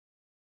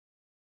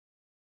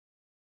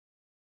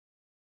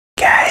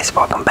guys,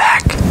 welcome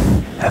back.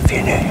 If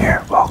you're new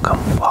here, welcome.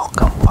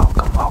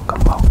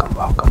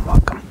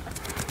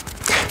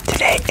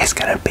 Today is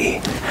gonna be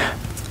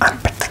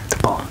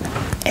unpredictable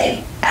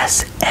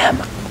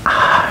ASMR.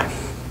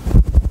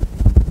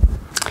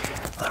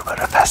 A little bit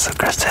of passive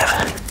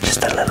aggressive,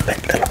 just a little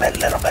bit.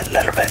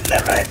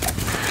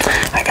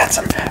 I got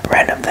some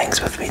random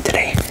things with me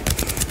today.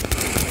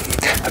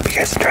 Hope you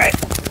guys enjoy it.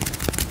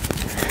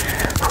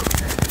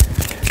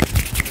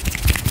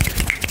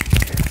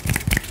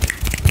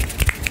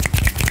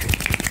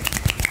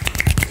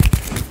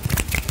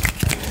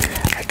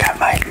 I got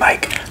my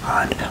mic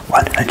on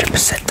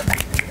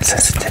 100%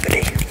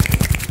 sensitivity.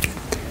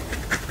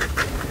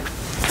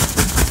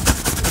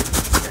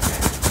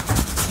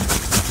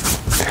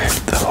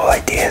 The whole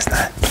idea is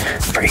not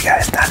for you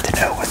guys not to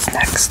know what's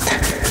next.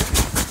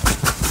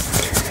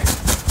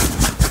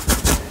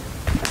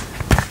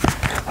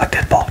 Like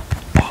this ball.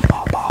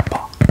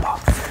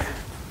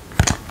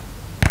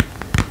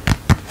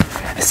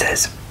 It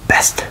says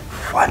best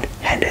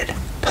one-handed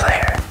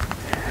player,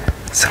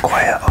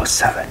 Sequoia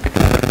 07.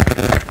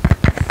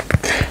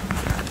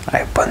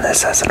 I won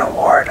this as an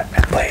award. I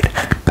played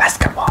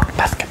basketball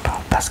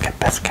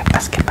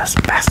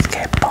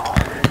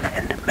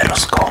in middle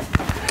school.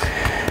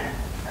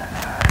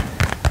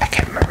 I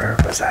can't remember,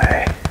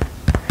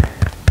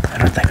 I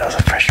don't think I was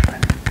a freshman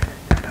in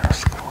middle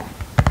school.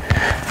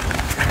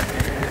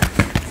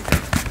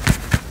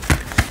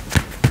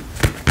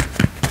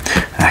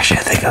 Actually,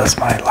 I think it was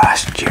my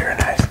last year in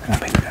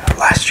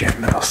last year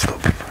in middle school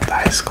before the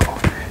high school.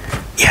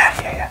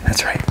 Yeah,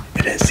 that's right.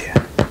 It is, yeah.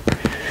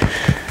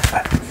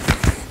 But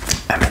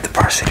I'm at the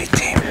varsity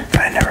team, but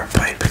I never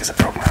played because I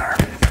broke my arm.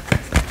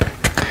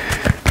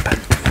 But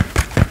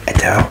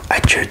I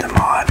cheered them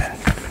on and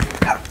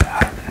helped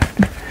out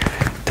and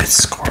did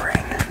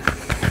scoring and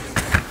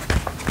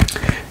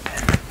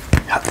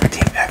helped the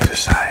team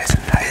exercise.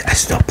 And I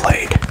still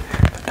played,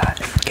 but not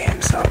in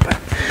games though. But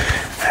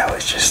I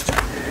was just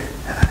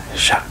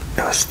shocked.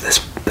 It was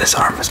this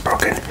arm was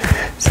broken,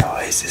 so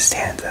I used to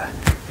stand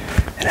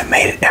and I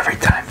made it every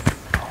time.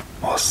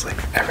 Mostly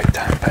every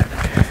time, but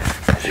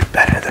I did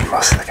better than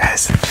most of the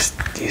guys that just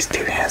use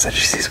two hands. I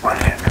just use one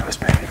hand. I was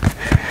maybe.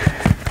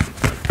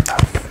 So,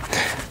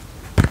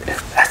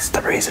 that's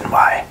the reason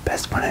why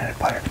best one-handed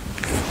player.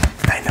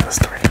 I know the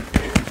story.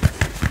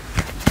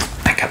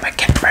 I got my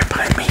cat right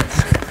behind me.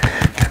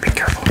 Gotta be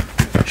careful.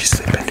 She's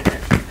sleeping.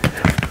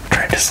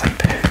 Trying to sleep.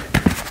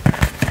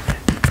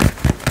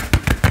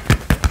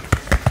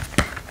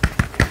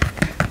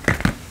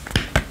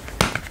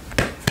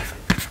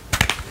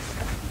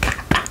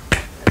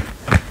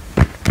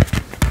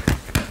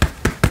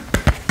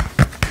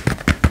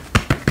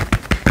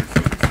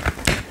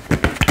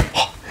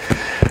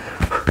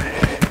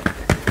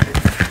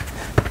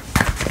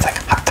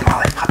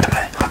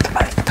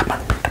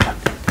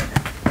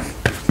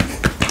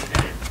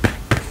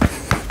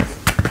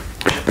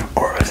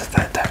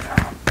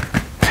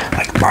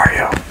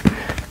 Mario.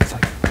 It's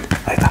like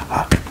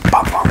the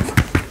bomb.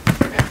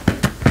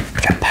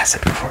 Gotta pass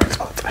it before it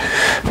explodes.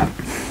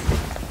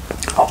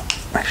 Oh,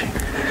 actually.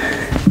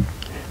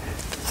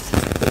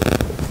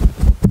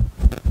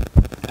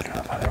 I don't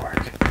know how they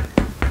work.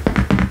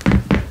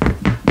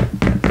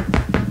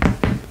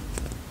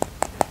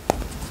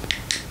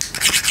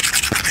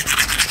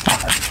 Oh,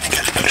 I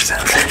got better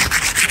sounds.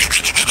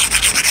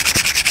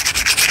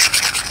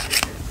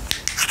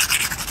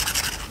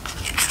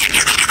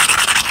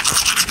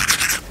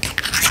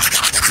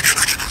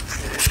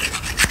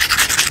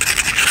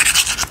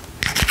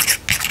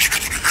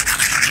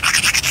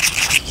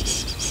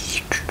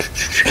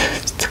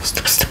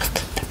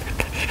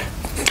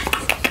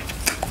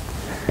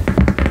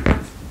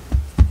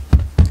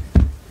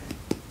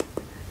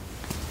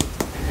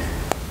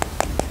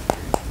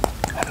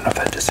 I don't know if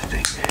that does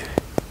anything.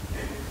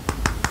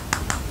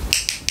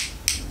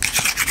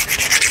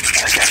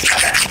 That's better.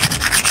 Okay.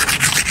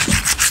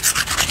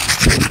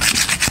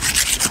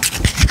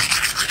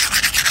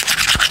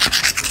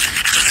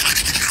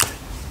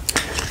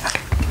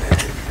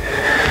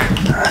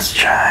 Let's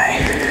try.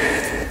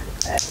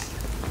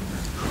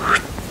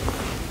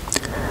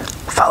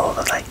 Follow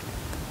the light.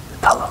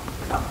 Follow.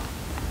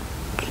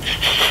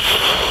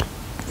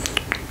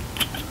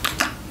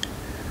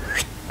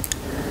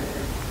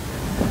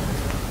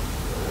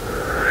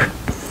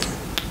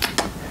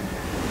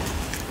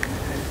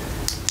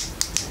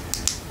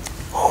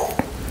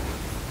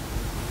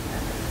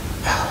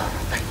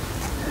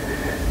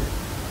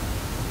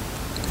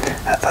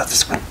 I thought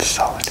this went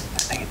solid. I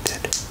think it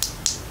did.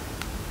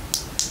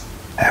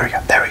 There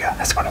we go.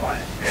 That's what I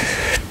wanted.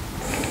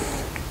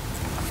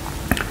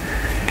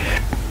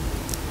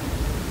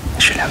 I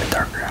should have it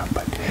darker out,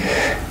 but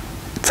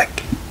it's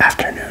like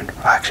afternoon.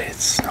 Well, actually,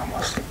 it's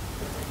almost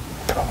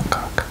 12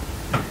 o'clock.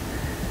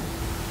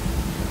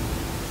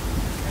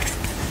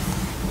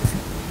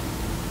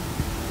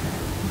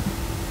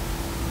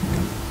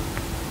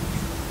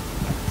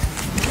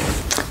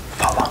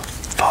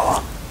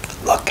 Follow.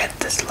 Look at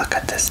this.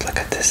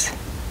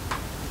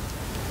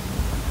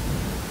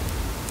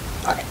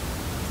 Okay.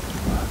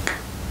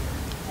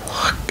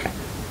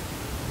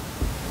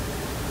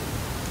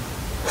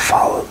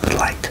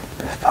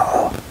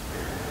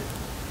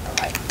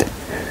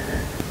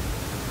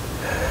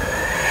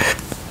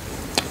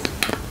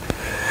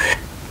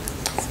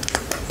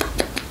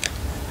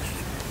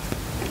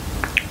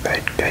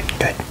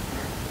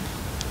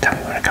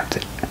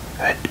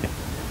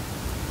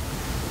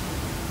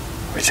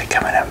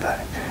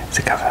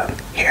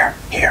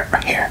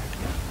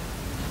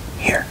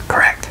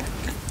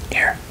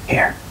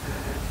 Here.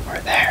 Or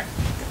there.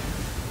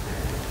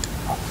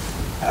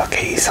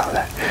 Okay, you saw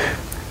that.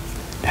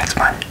 Next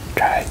one.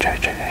 Try.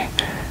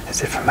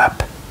 Is it from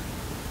up?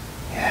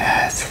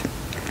 Yes.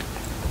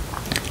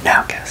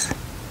 Now guess.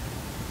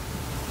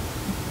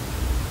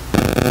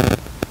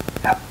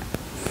 Up.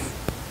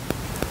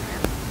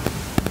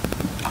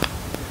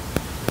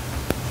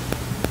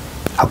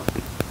 Up.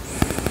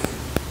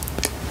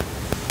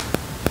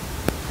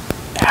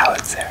 Now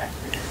it's there.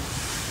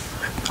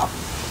 Up.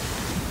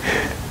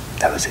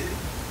 That was easy.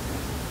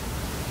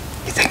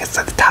 You think it's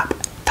at the top?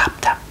 Top.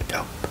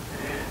 Nope.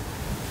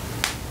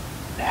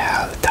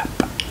 Now the top.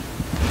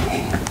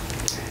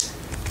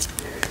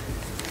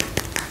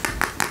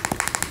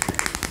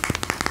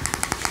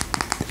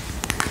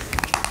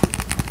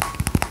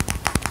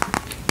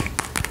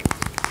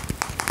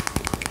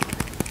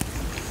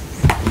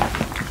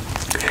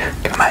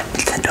 Got my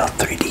Nintendo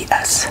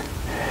 3DS.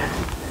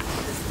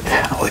 I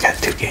only got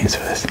 2 games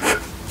for this.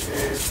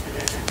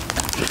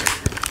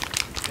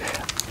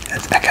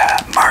 I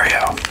got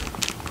Mario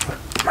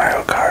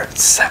Kart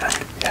 7,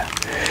 yeah,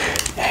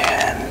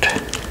 and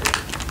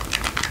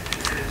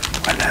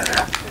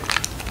another,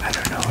 I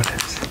don't know what it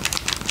is.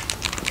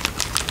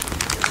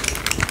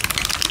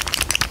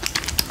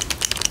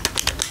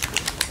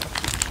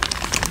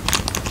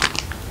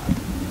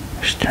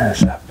 Let's turn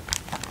this up.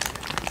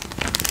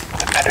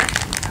 Is it better?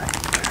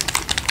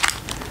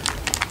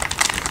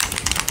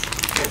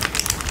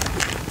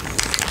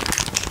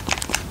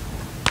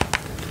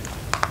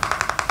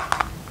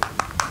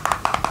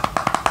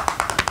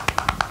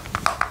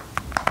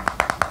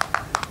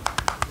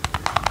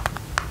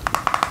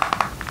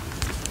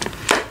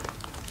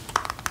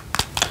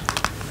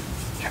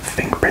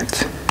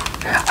 Fingerprints.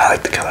 I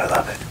like the color, I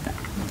love it.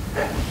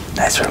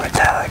 Nice or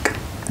metallic.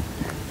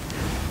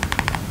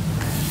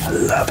 I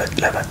love it.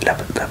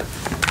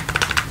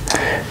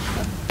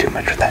 Too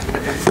much of that.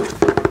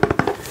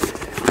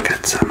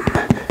 Got some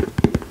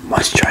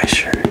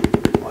moisturizer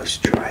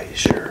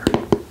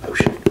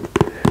lotion.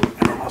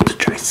 Normal to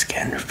dry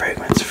skin,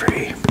 fragrance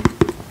free.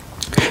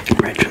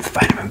 Enriched with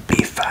vitamin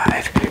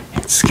B5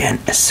 and skin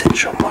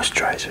essential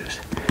moisturizers.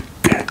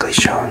 Clinically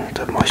shown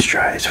to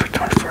moisturize for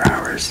 24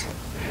 hours.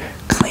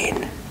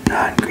 Clean,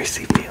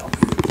 non-greasy feel.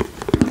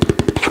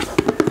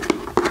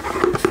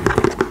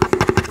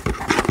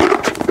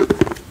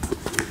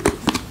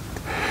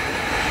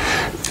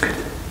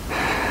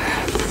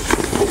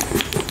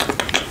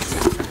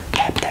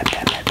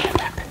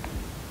 Tap.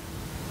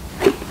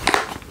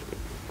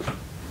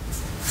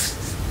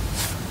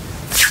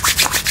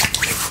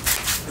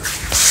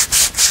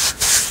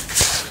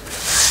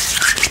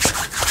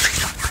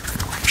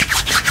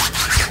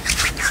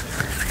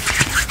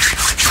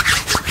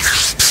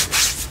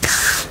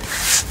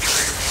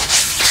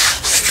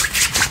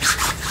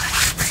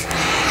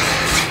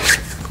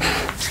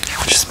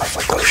 Just smells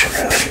like lotion,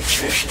 really.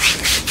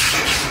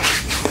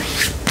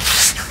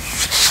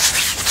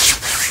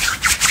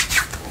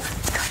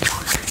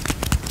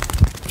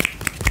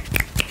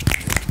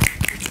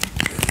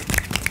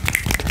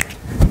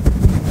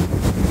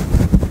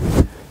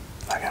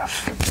 Like a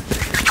fur.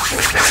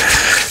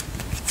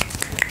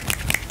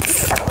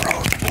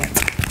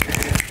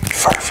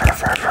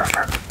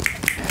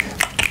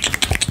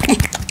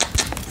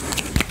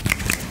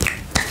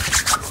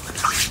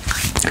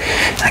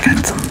 I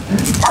got some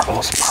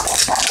marbles.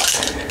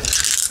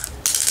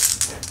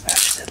 I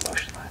actually did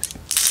lotion last.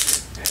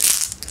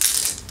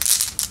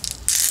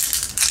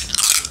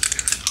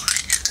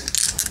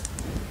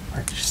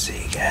 Where'd you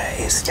see,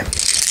 guys? Yep.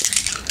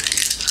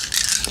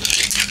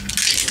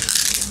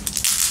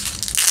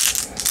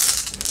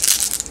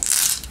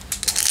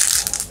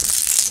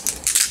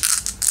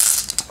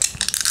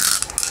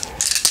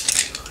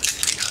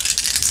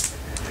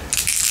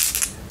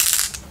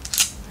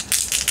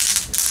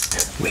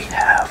 We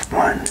have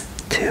 1,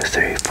 2,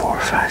 3, 4,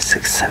 5,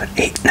 6, 7,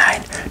 8,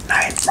 9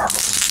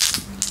 marbles.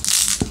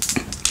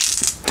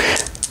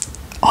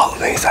 All of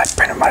these I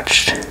pretty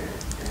much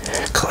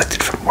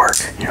collected from work.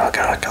 You know, I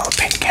got like all the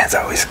paint cans.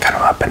 I always cut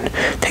them up and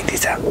take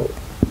these out.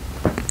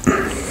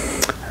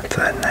 That's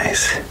that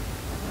nice.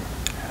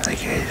 Really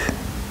good.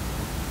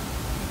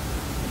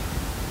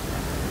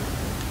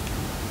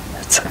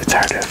 It's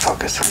hard to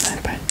focus on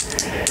that, but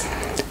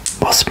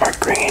well, smart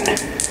green.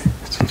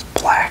 This one's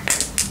black.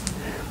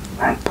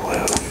 And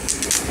blue.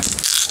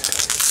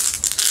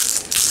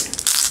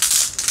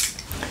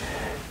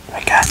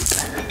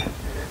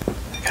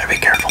 Gotta be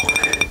careful.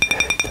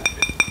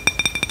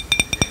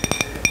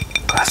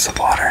 Glass of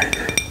water,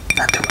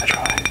 not too much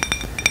water.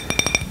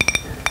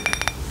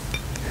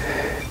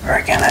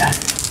 We're gonna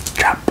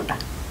drop.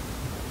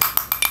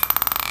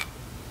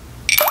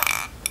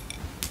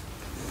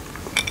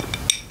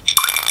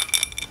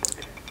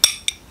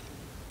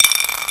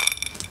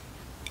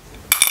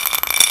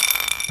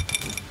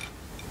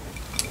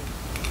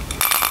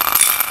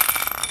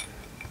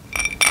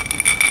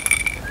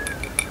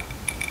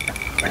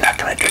 We're not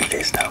gonna drink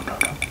these, no.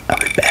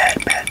 That'll be bad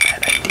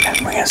idea.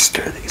 We're gonna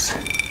stir these.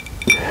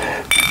 We're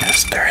gonna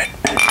stir it.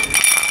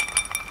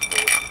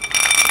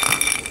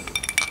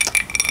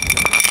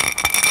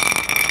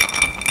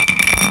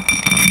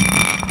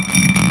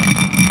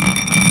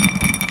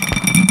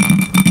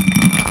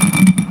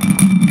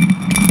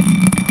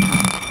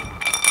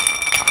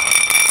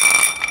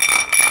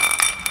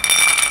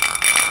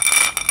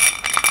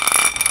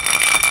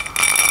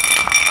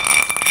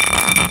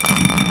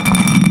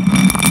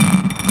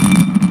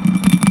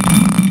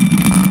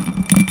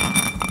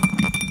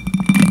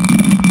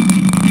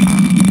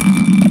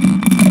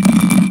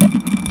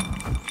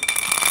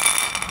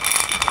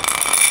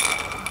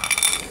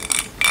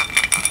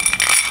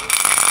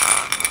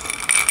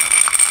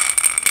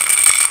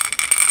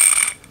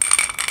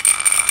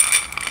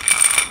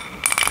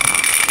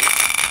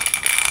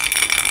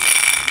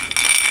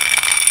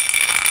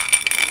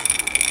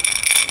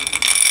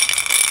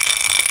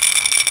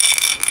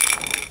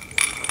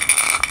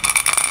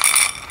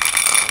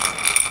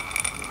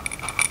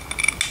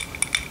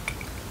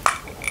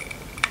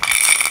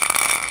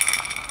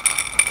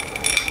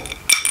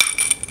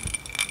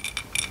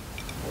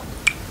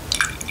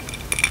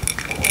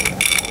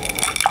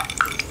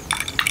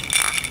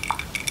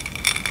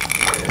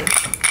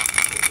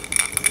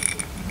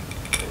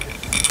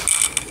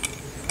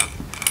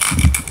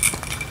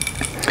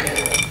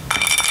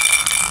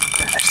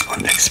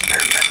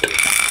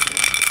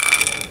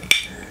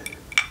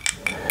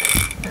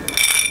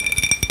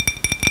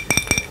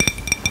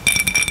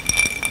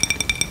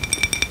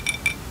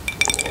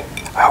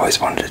 always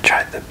wanted to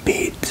try the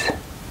beads,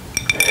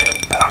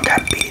 but I don't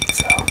got beads,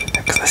 so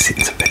because I've seen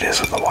some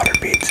videos with the water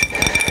beads.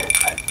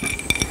 But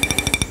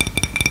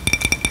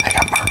I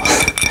got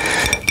marbles.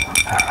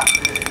 I don't know.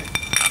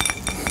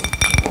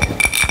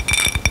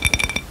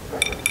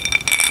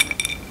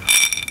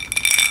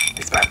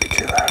 These might be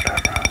too loud. I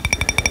don't know.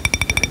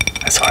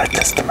 I just want to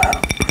test them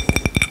out.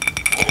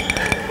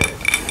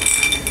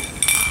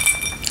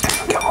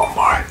 I'll get one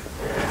more.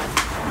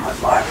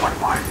 One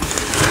more.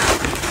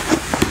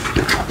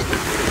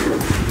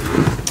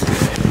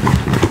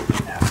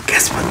 Now,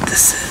 guess what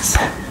this is?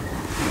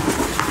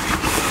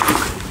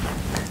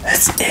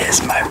 This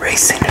is my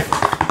racing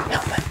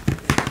helmet.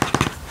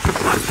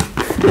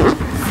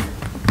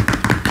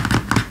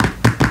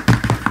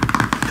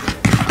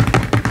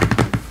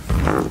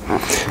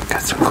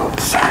 Got some cool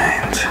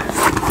designs.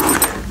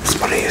 This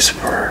is what I use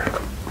for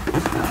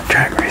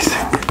drag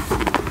racing.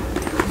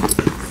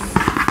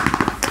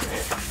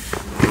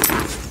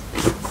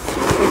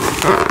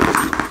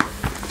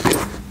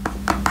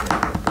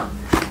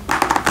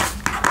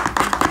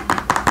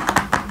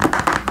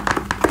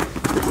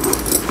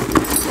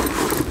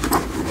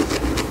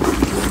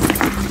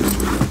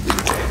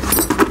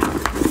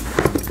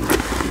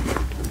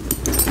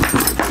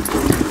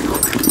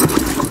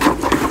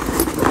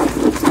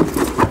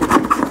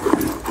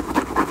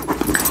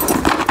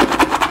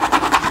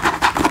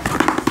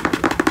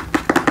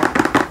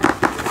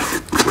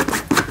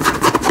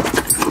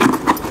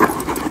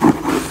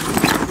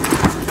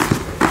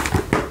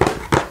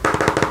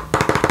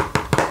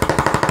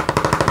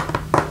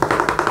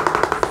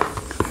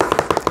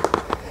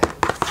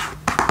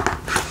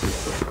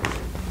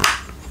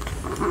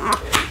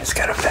 It's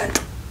got a vent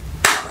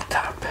on the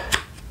top.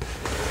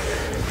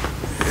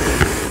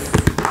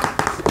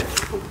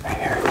 Right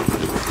here.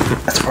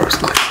 That's where it's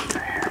clicking,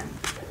 right here.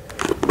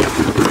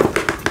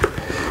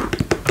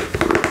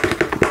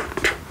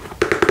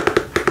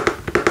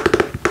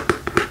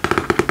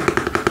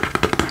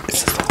 This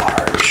is the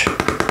large.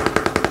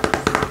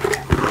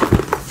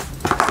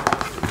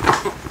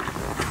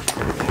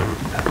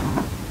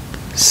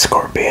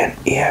 Scorpion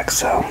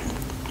EXO.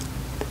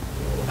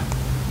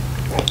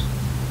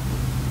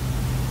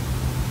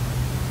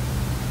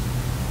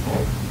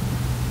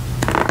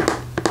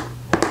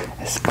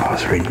 I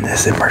was reading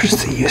this: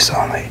 emergency use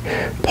only.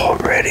 Pull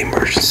red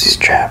emergency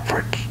strap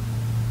for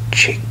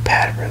cheek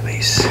pad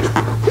release.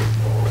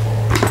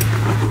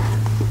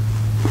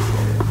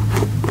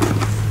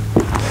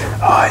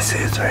 Oh, I see,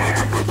 it's right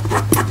here.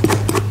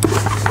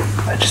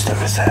 I just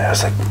noticed that. I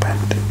was like,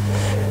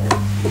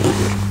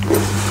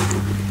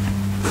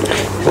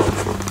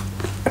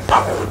 it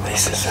probably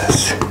releases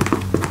this.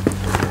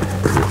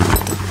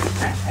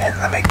 And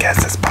let me guess,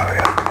 that's probably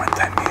like one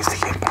time used to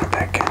get put it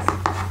back in.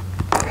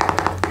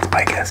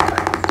 I guess.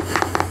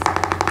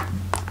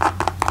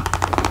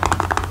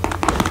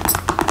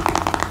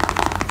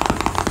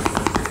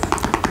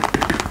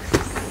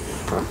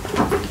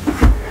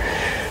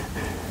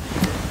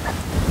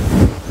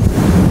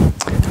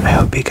 I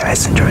hope you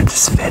guys enjoyed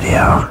this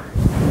video.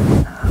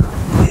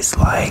 Please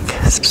like,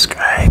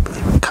 subscribe,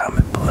 leave a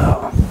comment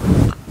below.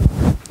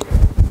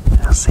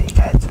 And I'll see you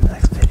guys in the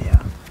next video.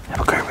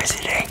 Have a great rest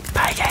of your day.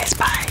 Bye guys,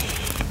 bye.